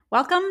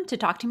Welcome to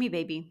Talk to Me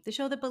Baby, the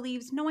show that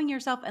believes knowing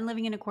yourself and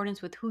living in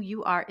accordance with who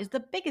you are is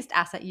the biggest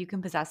asset you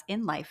can possess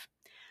in life.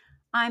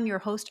 I'm your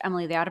host,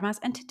 Emily the Adamas,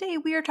 and today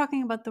we are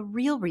talking about the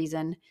real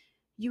reason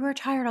you are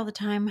tired all the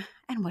time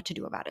and what to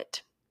do about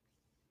it.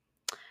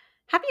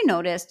 Have you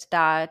noticed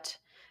that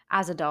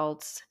as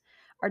adults,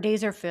 our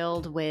days are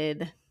filled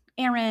with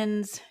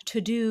errands,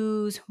 to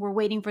dos, we're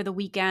waiting for the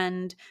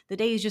weekend, the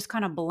days just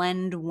kind of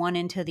blend one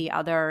into the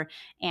other,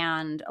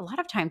 and a lot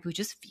of times we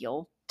just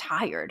feel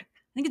tired.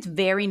 I think it's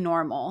very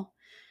normal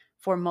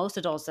for most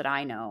adults that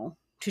I know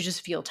to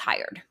just feel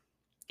tired.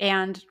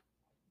 And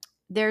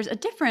there's a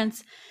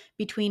difference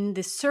between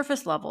the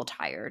surface level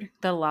tired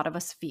that a lot of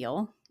us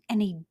feel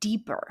and a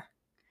deeper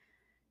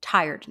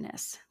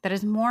tiredness that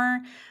is more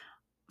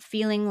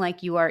feeling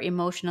like you are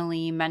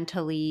emotionally,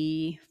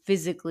 mentally,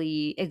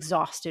 physically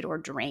exhausted or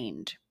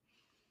drained.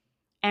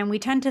 And we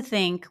tend to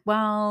think,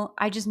 well,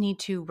 I just need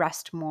to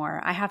rest more.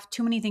 I have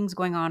too many things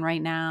going on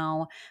right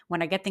now.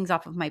 When I get things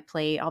off of my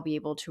plate, I'll be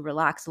able to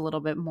relax a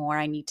little bit more.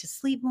 I need to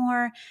sleep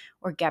more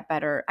or get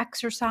better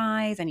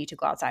exercise. I need to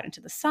go outside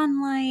into the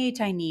sunlight.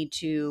 I need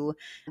to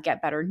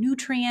get better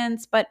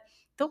nutrients. But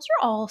those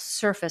are all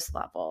surface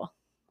level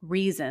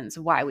reasons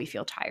why we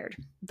feel tired.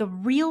 The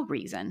real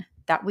reason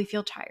that we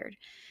feel tired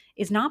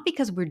is not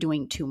because we're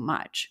doing too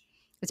much,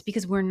 it's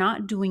because we're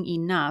not doing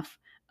enough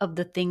of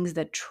the things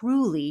that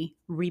truly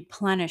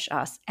replenish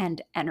us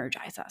and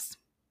energize us.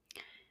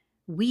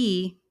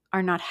 We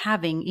are not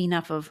having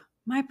enough of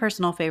my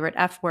personal favorite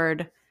F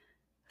word,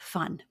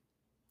 fun.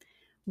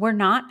 We're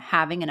not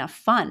having enough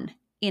fun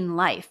in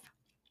life.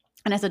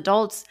 And as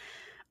adults,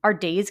 our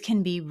days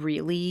can be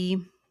really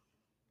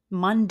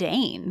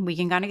mundane. We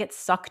can kind of get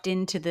sucked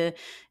into the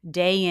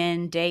day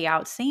in, day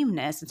out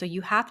sameness. And so you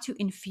have to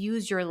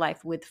infuse your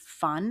life with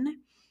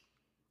fun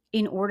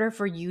in order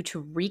for you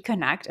to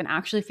reconnect and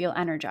actually feel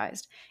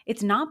energized.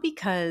 It's not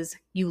because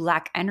you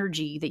lack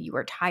energy that you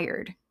are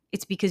tired.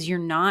 It's because you're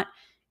not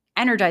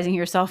energizing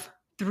yourself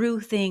through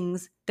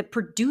things that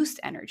produce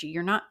energy.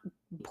 You're not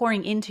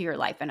pouring into your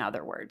life, in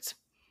other words.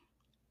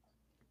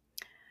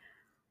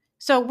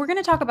 So, we're going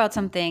to talk about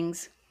some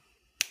things.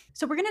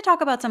 We're going to talk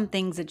about some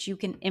things that you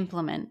can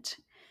implement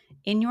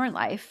in your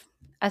life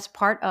as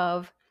part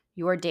of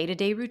your day to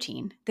day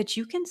routine that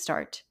you can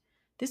start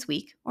this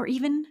week or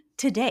even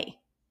today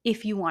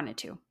if you wanted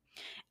to.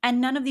 And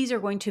none of these are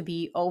going to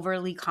be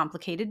overly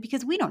complicated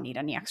because we don't need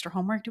any extra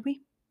homework, do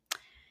we?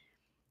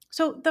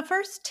 So, the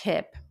first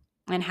tip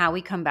and how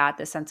we combat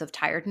this sense of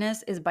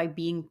tiredness is by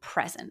being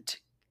present.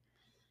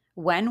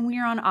 When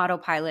we're on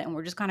autopilot and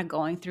we're just kind of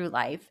going through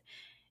life,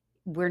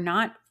 we're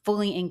not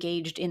fully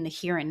engaged in the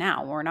here and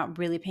now. We're not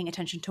really paying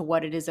attention to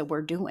what it is that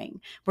we're doing.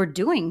 We're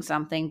doing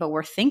something, but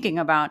we're thinking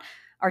about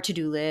our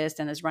to-do list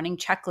and this running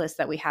checklist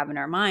that we have in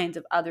our minds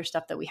of other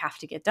stuff that we have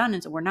to get done.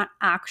 And so we're not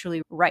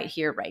actually right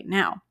here, right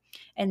now.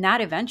 And that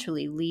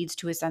eventually leads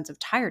to a sense of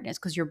tiredness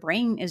because your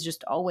brain is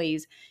just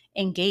always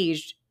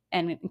engaged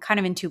and kind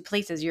of in two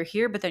places. You're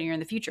here, but then you're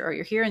in the future, or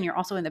you're here and you're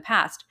also in the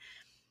past.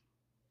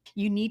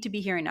 You need to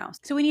be here and now.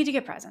 So we need to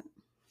get present.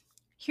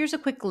 Here's a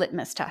quick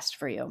litmus test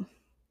for you.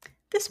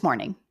 This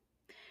morning,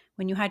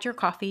 when you had your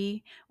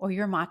coffee or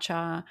your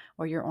matcha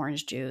or your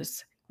orange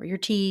juice or your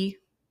tea,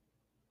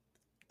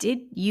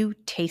 did you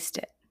taste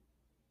it?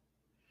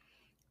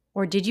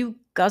 Or did you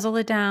guzzle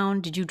it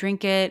down? Did you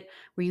drink it?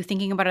 Were you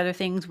thinking about other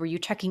things? Were you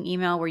checking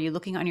email? Were you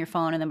looking on your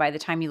phone? And then by the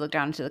time you look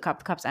down into the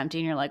cup's empty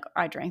and you're like,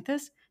 I drank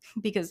this?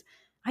 Because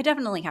I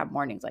definitely have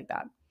mornings like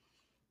that.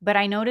 But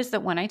I noticed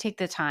that when I take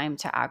the time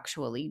to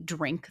actually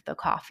drink the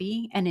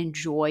coffee and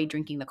enjoy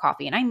drinking the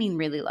coffee, and I mean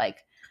really like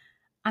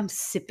I'm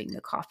sipping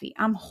the coffee,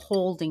 I'm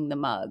holding the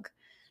mug.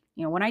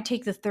 When I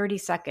take the 30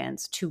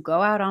 seconds to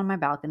go out on my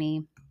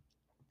balcony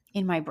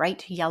in my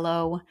bright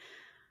yellow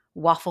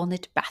waffle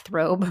knit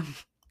bathrobe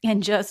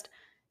and just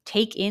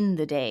take in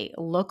the day,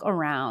 look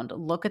around,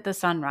 look at the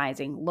sun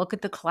rising, look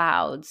at the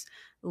clouds,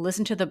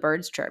 listen to the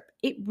birds chirp,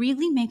 it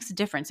really makes a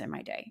difference in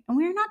my day. And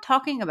we're not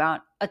talking about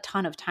a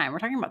ton of time. We're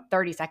talking about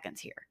 30 seconds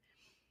here,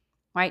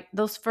 right?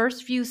 Those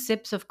first few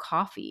sips of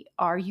coffee,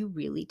 are you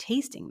really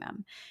tasting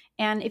them?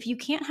 And if you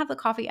can't have the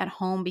coffee at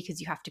home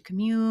because you have to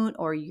commute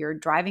or you're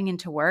driving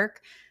into work,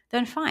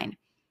 then fine.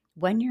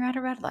 When you're at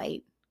a red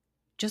light,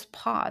 just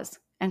pause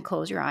and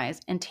close your eyes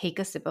and take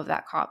a sip of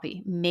that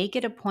coffee. Make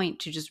it a point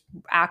to just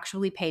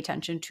actually pay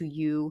attention to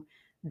you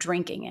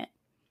drinking it.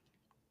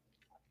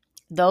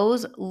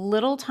 Those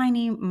little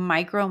tiny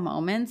micro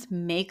moments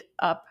make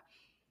up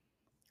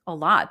a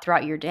lot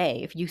throughout your day.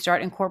 If you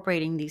start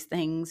incorporating these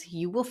things,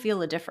 you will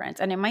feel a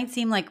difference. And it might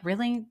seem like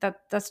really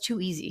that's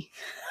too easy,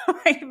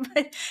 right?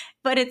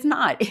 But it's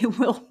not. It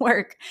will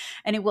work,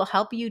 and it will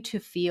help you to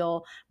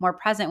feel more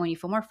present. When you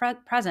feel more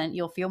present,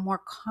 you'll feel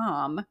more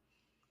calm,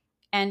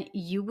 and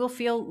you will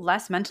feel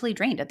less mentally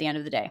drained at the end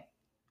of the day.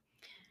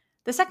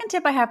 The second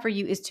tip I have for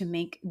you is to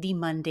make the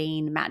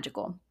mundane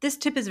magical. This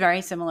tip is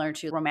very similar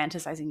to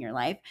romanticizing your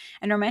life.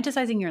 And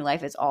romanticizing your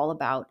life is all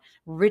about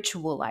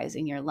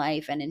ritualizing your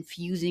life and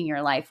infusing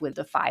your life with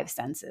the five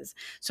senses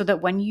so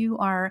that when you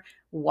are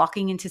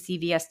walking into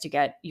CVS to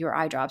get your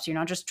eye drops, you're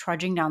not just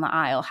trudging down the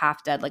aisle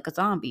half dead like a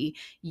zombie.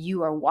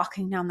 You are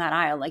walking down that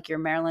aisle like you're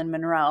Marilyn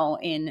Monroe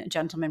in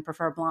Gentlemen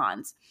Prefer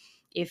Blondes.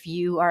 If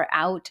you are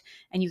out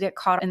and you get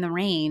caught in the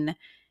rain,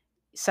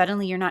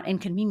 suddenly you're not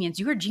inconvenienced.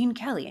 You are Gene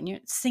Kelly and you're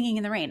singing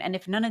in the rain. And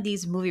if none of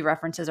these movie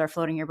references are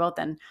floating your boat,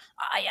 then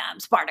I am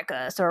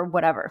Spartacus or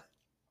whatever.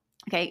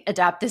 Okay,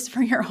 adapt this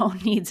for your own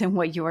needs and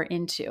what you're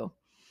into.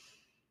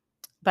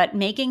 But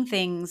making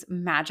things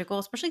magical,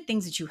 especially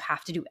things that you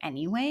have to do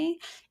anyway,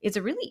 is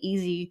a really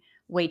easy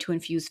way to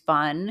infuse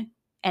fun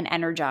and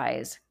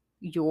energize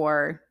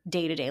your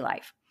day-to-day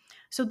life.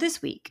 So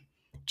this week,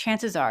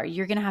 chances are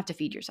you're going to have to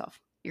feed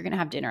yourself. You're going to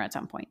have dinner at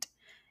some point.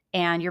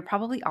 And you're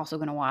probably also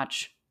going to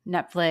watch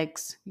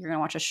Netflix, you're going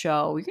to watch a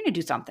show, you're going to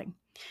do something.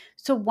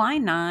 So why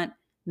not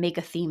make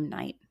a theme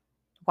night?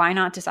 Why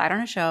not decide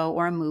on a show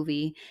or a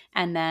movie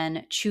and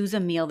then choose a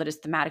meal that is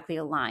thematically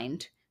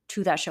aligned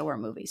to that show or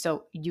movie?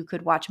 So you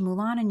could watch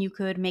Mulan and you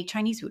could make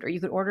Chinese food, or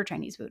you could order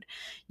Chinese food.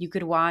 You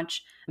could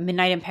watch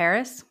Midnight in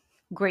Paris,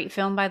 great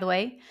film, by the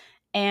way,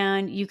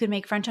 and you could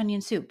make French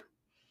onion soup.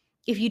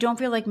 If you don't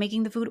feel like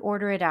making the food,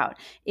 order it out.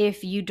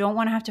 If you don't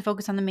want to have to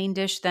focus on the main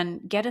dish,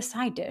 then get a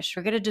side dish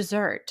or get a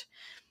dessert.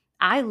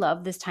 I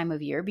love this time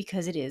of year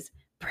because it is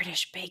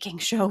British baking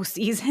show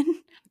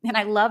season. And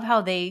I love how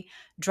they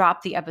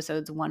drop the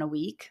episodes one a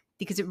week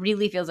because it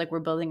really feels like we're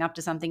building up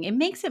to something. It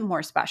makes it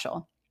more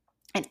special.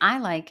 And I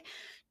like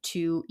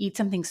to eat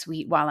something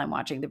sweet while I'm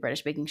watching the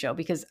British baking show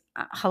because,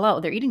 hello,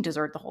 they're eating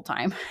dessert the whole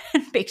time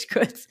and baked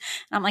goods.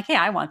 And I'm like, hey,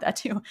 I want that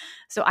too.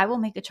 So I will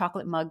make a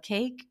chocolate mug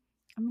cake.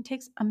 I mean, it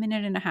takes a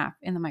minute and a half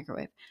in the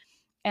microwave.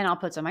 And I'll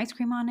put some ice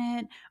cream on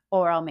it,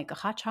 or I'll make a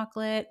hot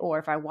chocolate. Or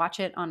if I watch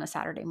it on a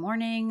Saturday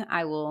morning,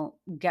 I will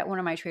get one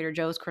of my Trader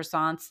Joe's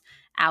croissants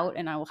out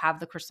and I will have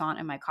the croissant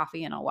in my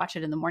coffee and I'll watch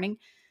it in the morning.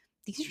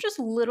 These are just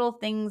little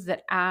things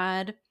that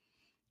add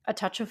a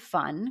touch of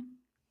fun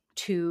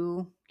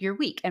to your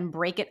week and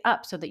break it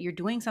up so that you're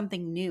doing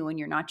something new and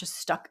you're not just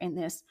stuck in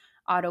this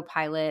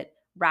autopilot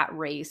rat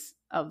race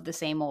of the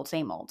same old,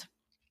 same old.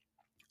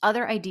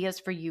 Other ideas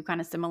for you,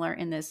 kind of similar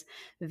in this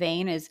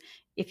vein, is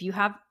if you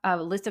have a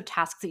list of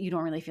tasks that you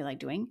don't really feel like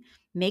doing,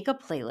 make a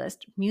playlist,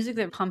 music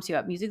that pumps you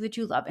up, music that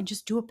you love, and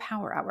just do a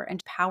power hour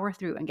and power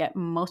through and get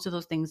most of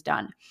those things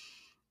done.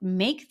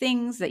 Make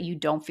things that you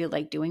don't feel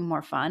like doing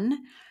more fun.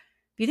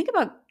 If you think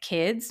about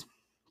kids,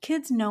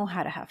 kids know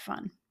how to have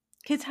fun.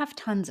 Kids have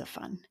tons of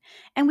fun.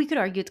 And we could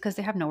argue it's because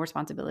they have no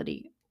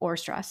responsibility or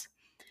stress.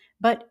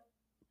 But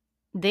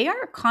they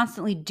are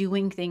constantly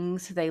doing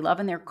things they love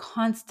and they're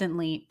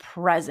constantly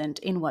present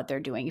in what they're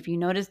doing. If you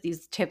notice,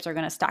 these tips are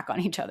going to stack on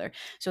each other.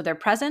 So they're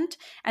present.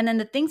 And then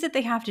the things that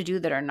they have to do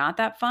that are not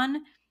that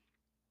fun,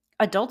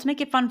 adults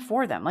make it fun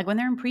for them. Like when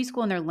they're in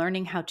preschool and they're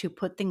learning how to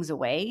put things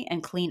away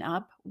and clean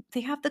up,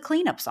 they have the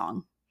cleanup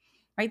song,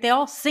 right? They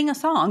all sing a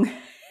song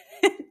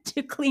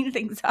to clean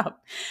things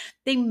up.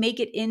 They make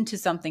it into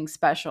something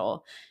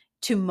special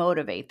to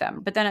motivate them.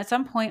 But then at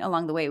some point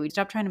along the way, we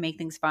stop trying to make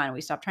things fun.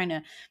 We stop trying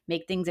to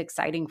make things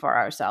exciting for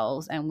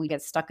ourselves and we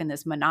get stuck in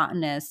this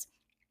monotonous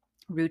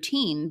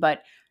routine.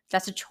 But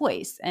that's a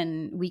choice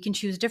and we can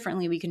choose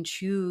differently. We can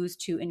choose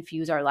to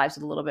infuse our lives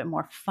with a little bit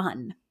more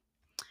fun.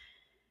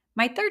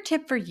 My third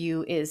tip for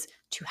you is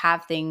to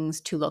have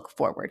things to look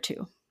forward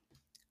to.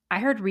 I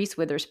heard Reese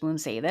Witherspoon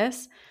say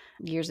this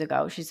years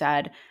ago. She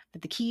said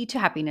that the key to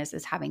happiness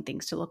is having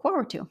things to look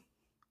forward to.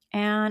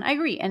 And I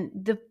agree. And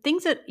the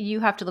things that you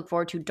have to look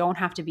forward to don't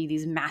have to be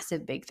these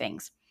massive, big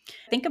things.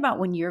 Think about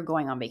when you're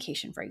going on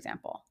vacation, for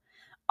example.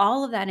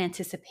 All of that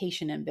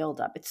anticipation and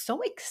buildup, it's so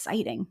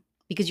exciting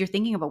because you're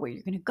thinking about where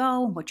you're going to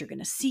go, and what you're going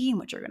to see, and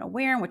what you're going to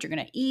wear, and what you're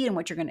going to eat, and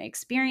what you're going to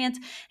experience.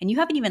 And you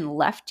haven't even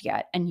left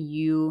yet, and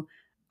you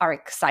are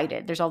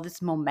excited. There's all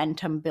this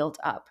momentum built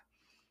up.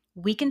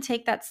 We can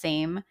take that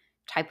same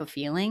type of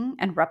feeling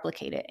and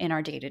replicate it in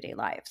our day-to-day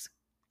lives.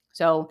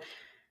 So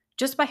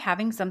just by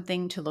having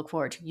something to look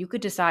forward to, you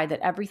could decide that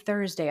every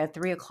Thursday at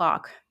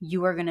 3:00,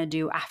 you are going to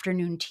do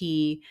afternoon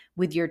tea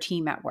with your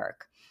team at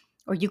work.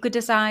 Or you could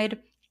decide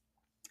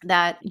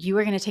that you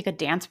are going to take a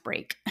dance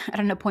break at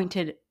an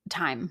appointed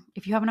time.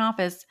 If you have an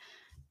office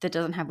that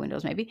doesn't have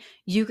windows, maybe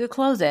you could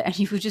close it and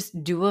you could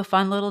just do a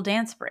fun little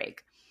dance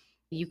break.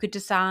 You could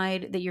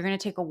decide that you're going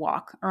to take a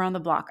walk around the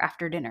block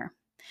after dinner.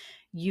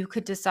 You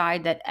could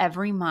decide that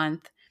every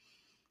month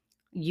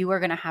you are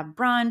going to have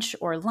brunch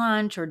or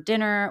lunch or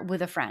dinner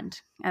with a friend,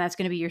 and that's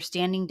going to be your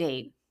standing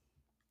date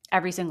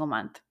every single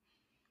month.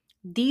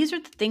 These are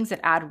the things that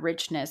add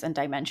richness and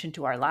dimension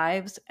to our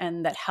lives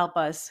and that help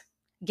us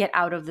get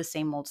out of the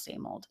same old,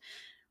 same old.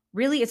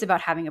 Really, it's about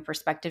having a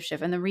perspective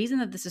shift. And the reason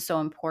that this is so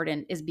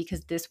important is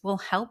because this will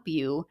help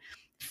you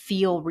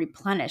feel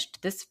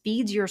replenished. This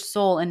feeds your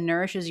soul and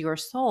nourishes your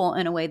soul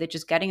in a way that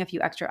just getting a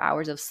few extra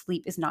hours of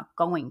sleep is not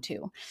going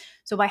to.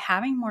 So by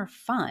having more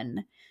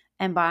fun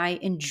and by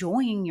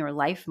enjoying your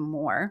life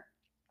more,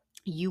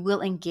 you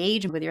will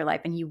engage with your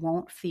life and you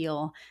won't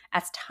feel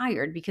as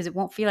tired because it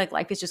won't feel like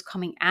life is just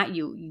coming at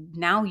you.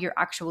 Now you're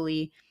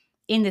actually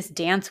in this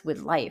dance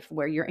with life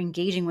where you're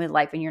engaging with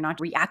life and you're not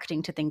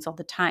reacting to things all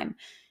the time.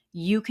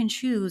 You can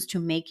choose to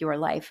make your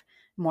life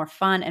more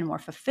fun and more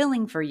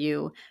fulfilling for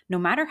you, no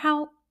matter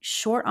how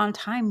short on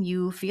time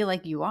you feel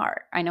like you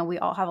are. I know we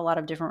all have a lot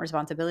of different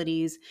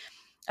responsibilities,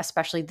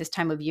 especially this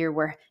time of year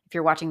where if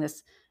you're watching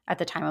this at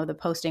the time of the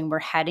posting, we're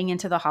heading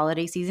into the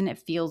holiday season. It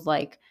feels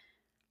like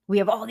we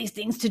have all these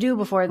things to do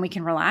before we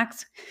can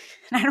relax.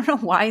 And I don't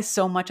know why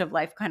so much of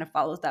life kind of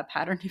follows that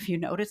pattern. If you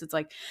notice, it's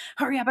like,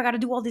 hurry up, I got to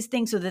do all these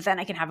things so that then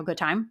I can have a good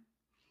time.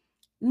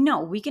 No,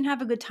 we can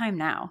have a good time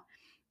now.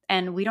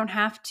 And we don't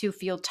have to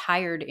feel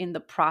tired in the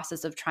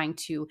process of trying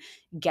to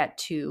get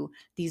to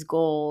these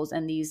goals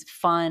and these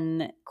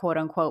fun, quote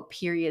unquote,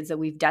 periods that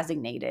we've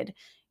designated.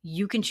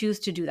 You can choose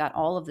to do that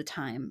all of the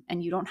time,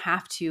 and you don't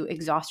have to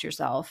exhaust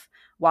yourself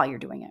while you're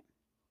doing it.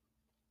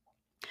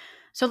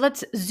 So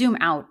let's zoom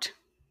out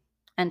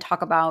and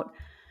talk about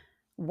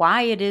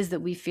why it is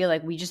that we feel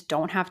like we just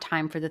don't have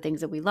time for the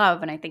things that we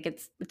love. And I think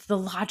it's the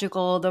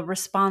logical, the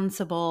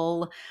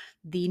responsible,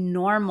 the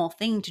normal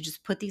thing to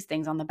just put these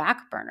things on the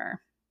back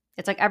burner.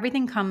 It's like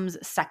everything comes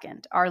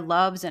second. Our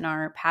loves and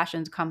our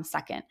passions come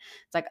second.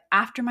 It's like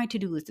after my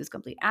to-do list is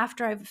complete,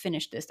 after I've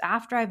finished this,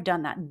 after I've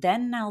done that,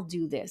 then I'll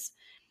do this.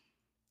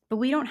 But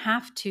we don't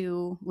have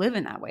to live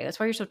in that way. That's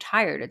why you're so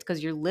tired. It's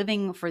because you're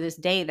living for this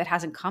day that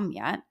hasn't come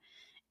yet.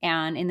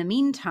 And in the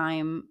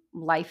meantime,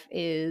 life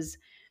is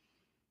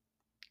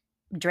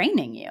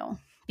draining you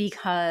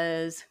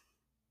because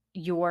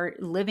you're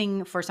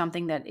living for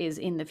something that is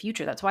in the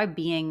future. That's why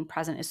being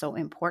present is so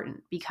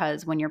important,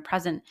 because when you're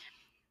present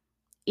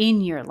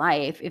in your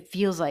life, it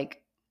feels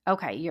like,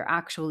 okay, you're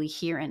actually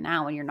here and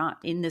now, and you're not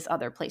in this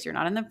other place. You're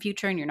not in the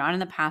future and you're not in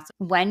the past.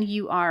 When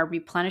you are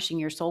replenishing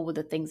your soul with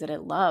the things that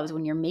it loves,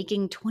 when you're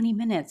making 20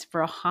 minutes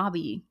for a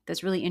hobby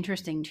that's really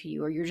interesting to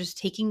you, or you're just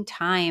taking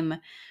time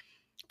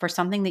for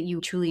something that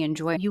you truly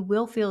enjoy, you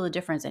will feel the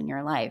difference in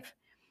your life.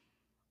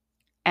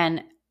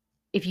 And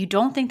if you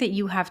don't think that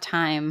you have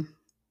time,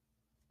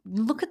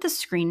 look at the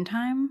screen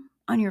time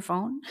on your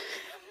phone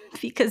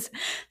because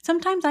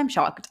sometimes I'm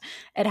shocked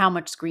at how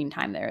much screen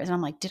time there is. And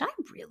I'm like, did I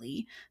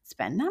really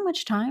spend that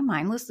much time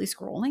mindlessly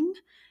scrolling?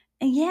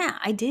 And yeah,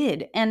 I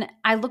did. And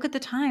I look at the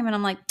time and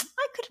I'm like,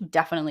 I could have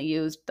definitely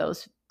used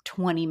those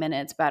 20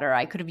 minutes better.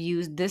 I could have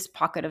used this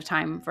pocket of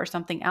time for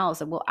something else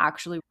that will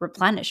actually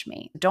replenish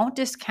me. Don't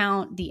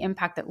discount the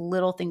impact that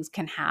little things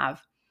can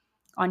have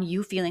on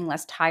you feeling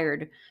less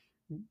tired,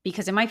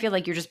 because it might feel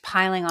like you're just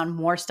piling on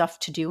more stuff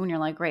to do and you're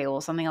like, great, well,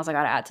 something else I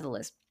got to add to the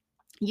list.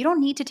 You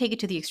don't need to take it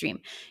to the extreme.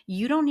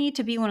 You don't need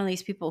to be one of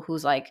these people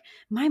who's like,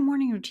 my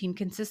morning routine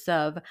consists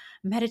of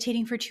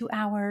meditating for 2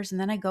 hours, and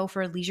then I go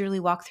for a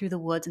leisurely walk through the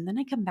woods, and then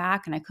I come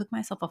back and I cook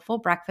myself a full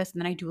breakfast,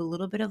 and then I do a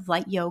little bit of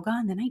light yoga,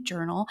 and then I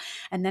journal,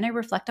 and then I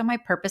reflect on my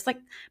purpose. Like,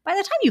 by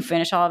the time you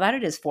finish all of that,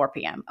 it is 4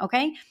 p.m.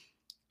 Okay.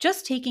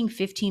 Just taking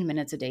 15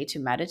 minutes a day to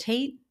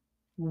meditate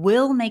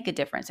will make a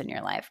difference in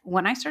your life.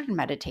 When I started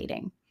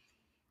meditating,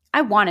 I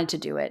wanted to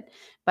do it,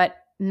 but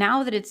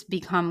now that it's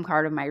become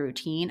part of my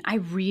routine, I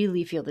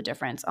really feel the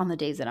difference on the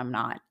days that I'm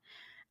not.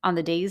 On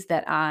the days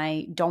that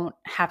I don't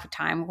have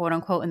time, quote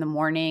unquote, in the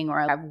morning, or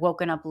I've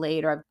woken up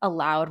late, or I've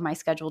allowed my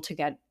schedule to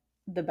get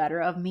the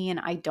better of me and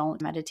I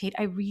don't meditate,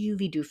 I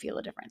really do feel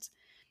a difference.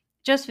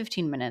 Just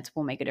 15 minutes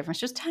will make a difference.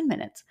 Just 10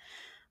 minutes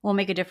will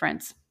make a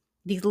difference.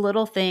 These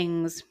little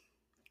things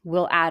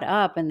will add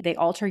up and they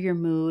alter your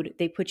mood.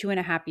 They put you in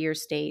a happier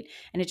state.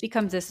 And it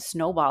becomes this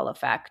snowball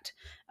effect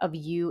of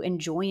you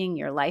enjoying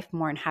your life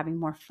more and having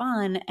more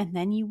fun. And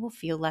then you will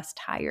feel less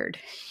tired.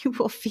 You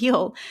will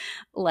feel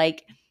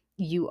like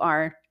you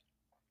are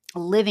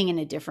living in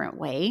a different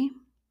way,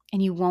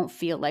 and you won't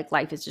feel like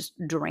life is just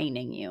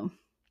draining you.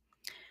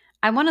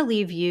 I want to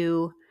leave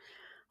you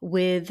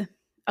with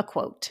a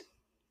quote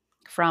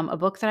from a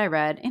book that I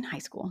read in high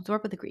school,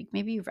 Zorba the Greek.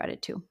 Maybe you've read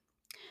it too.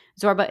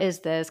 Zorba is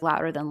this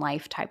louder than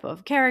life type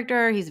of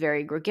character. He's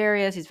very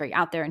gregarious, he's very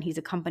out there, and he's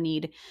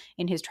accompanied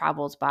in his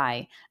travels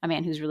by a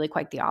man who's really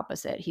quite the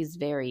opposite. He's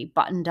very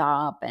buttoned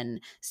up and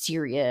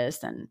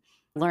serious and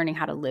learning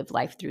how to live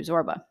life through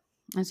Zorba.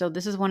 And so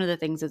this is one of the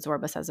things that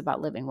Zorba says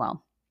about living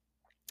well.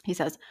 He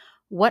says,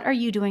 "What are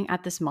you doing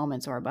at this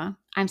moment, Zorba?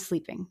 I'm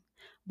sleeping.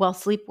 Well,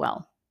 sleep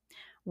well.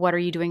 What are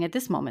you doing at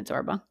this moment,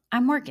 Zorba?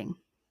 I'm working.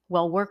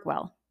 Well, work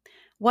well.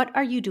 What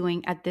are you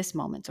doing at this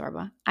moment,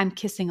 Zorba? I'm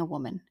kissing a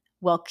woman.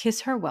 Well,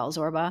 kiss her well,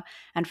 Zorba,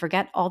 and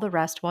forget all the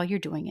rest while you're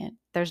doing it.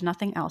 There's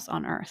nothing else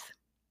on earth."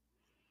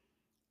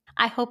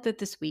 I hope that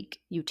this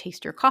week you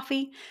taste your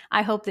coffee.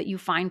 I hope that you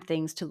find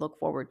things to look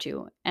forward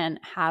to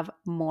and have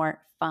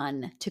more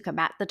fun to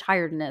combat the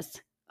tiredness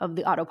of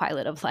the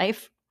autopilot of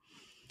life.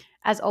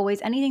 As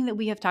always, anything that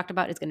we have talked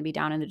about is going to be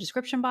down in the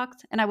description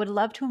box. And I would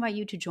love to invite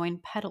you to join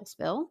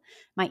Pedalspill,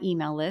 my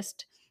email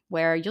list,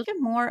 where you'll get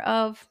more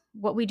of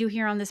what we do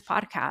here on this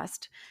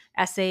podcast: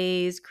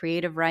 essays,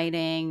 creative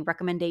writing,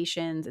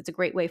 recommendations. It's a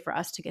great way for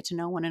us to get to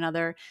know one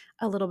another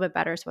a little bit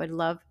better. So I'd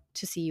love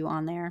to see you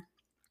on there.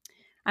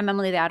 I'm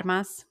Emily de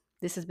Armas.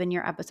 This has been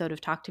your episode of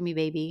Talk to Me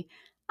Baby.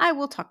 I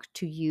will talk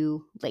to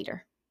you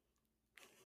later.